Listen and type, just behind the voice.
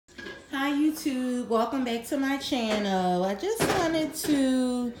Hi YouTube, welcome back to my channel. I just wanted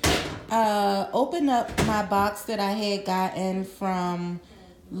to open up my box that I had gotten from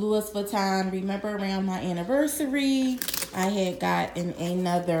Louis Vuitton. Remember around my anniversary, I had gotten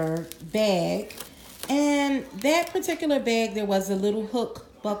another bag. And that particular bag, there was a little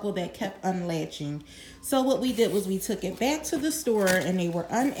hook buckle that kept unlatching. So what we did was we took it back to the store and they were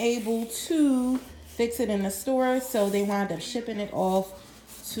unable to fix it in the store. So they wound up shipping it off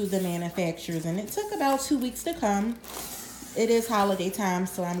to the manufacturers. And it took about 2 weeks to come. It is holiday time,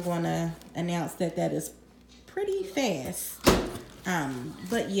 so I'm going to announce that that is pretty fast.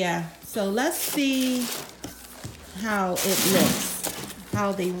 But yeah, so let's see how it looks,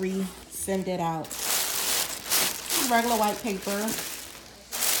 how they resend it out. Regular white paper.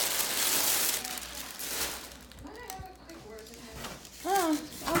 Oh,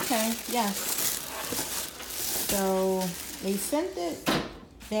 okay, yes. So they sent it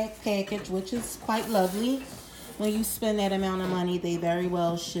back package, which is quite lovely. When you spend that amount of money, they very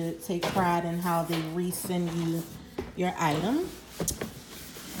well should take pride in how they resend you your item.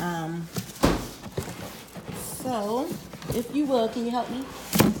 So if you will, can you help me?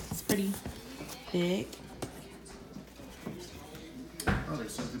 It's pretty big. Oh, they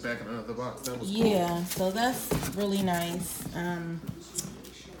sent it back in another box. That was cool. Yeah, so that's really nice.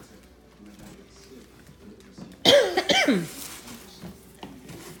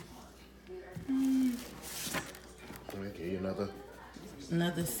 Okay,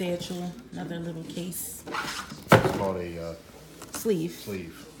 Another satchel, another little case. it's called a Sleeve.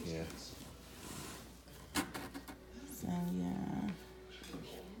 sleeve. Yeah. So yeah.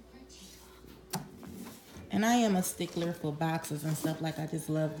 And I am a stickler for boxes and stuff. Like, I just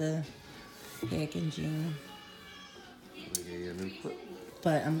love the packaging. They gave you a new clip.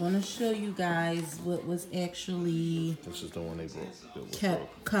 But I'm going to show you guys what was actually This is the one they broke.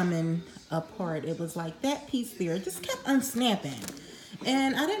 kept coming apart. It was like that piece there. It just kept unsnapping.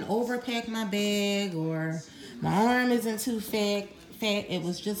 And I didn't overpack my bag, or my arm isn't too fat. It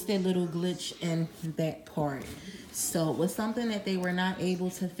was just a little glitch in that part. So it was something that they were not able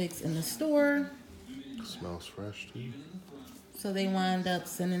to fix in the store. Smells fresh too. So they wound up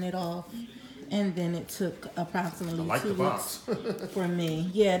sending it off. And then it took approximately 2 weeks for me.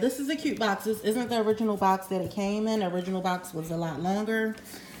 Yeah, this is a cute box. This isn't the original box that it came in. The original box was a lot longer.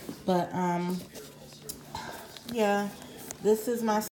 But, yeah, this is my